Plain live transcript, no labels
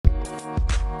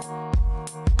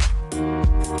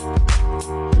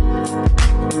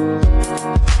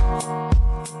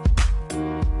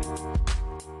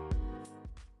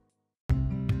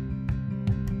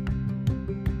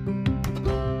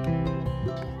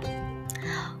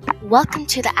Welcome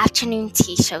to the Afternoon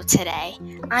Tea Show today.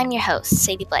 I'm your host,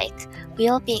 Sadie Blake. We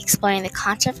will be exploring the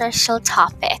controversial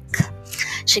topic,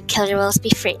 should killer whales be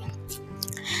free?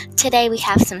 Today we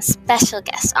have some special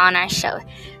guests on our show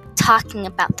talking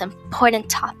about the important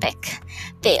topic.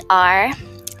 They are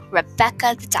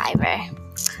Rebecca the diver,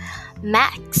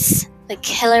 Max the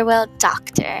killer whale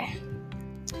doctor,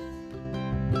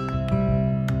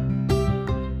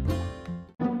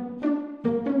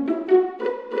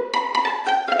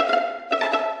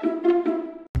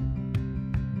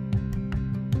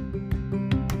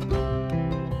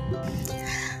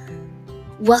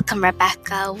 Welcome,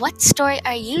 Rebecca. What story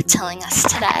are you telling us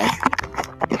today?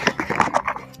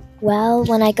 Well,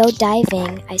 when I go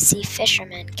diving, I see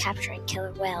fishermen capturing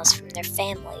killer whales from their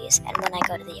families, and when I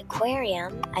go to the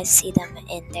aquarium, I see them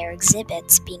in their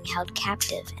exhibits being held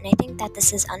captive, and I think that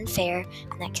this is unfair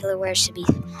and that killer whales should be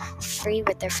free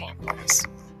with their families.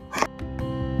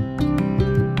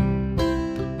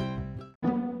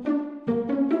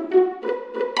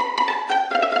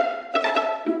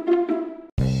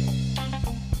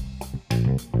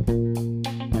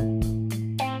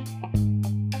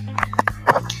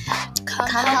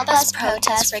 Come help us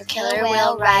protest for killer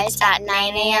whale rights at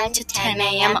 9 a.m. to 10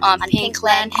 a.m. on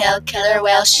Pinkland Hill. Killer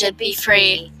whales should be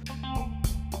free.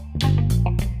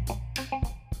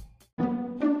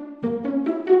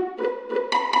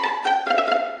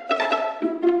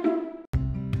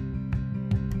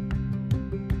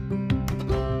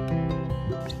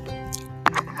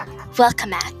 Welcome,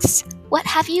 Max. What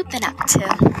have you been up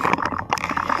to?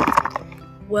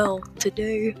 Well,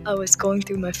 today I was going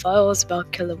through my files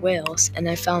about killer whales, and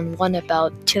I found one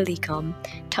about Tillicum.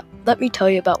 Let me tell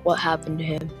you about what happened to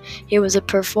him. He was a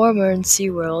performer in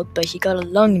SeaWorld, but he got a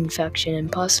lung infection, and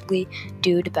possibly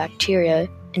due to bacterial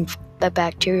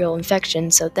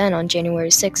infection. So then on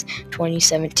January 6,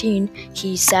 2017,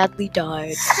 he sadly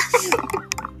died.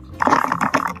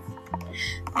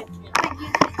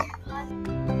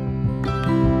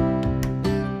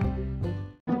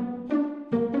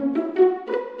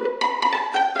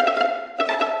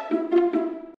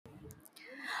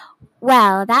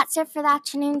 Well, that's it for the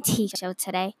Afternoon Tea Show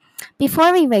today.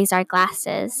 Before we raise our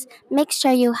glasses, make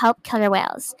sure you help killer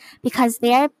whales because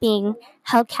they are being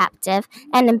held captive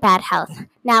and in bad health.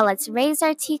 Now let's raise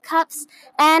our teacups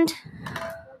and...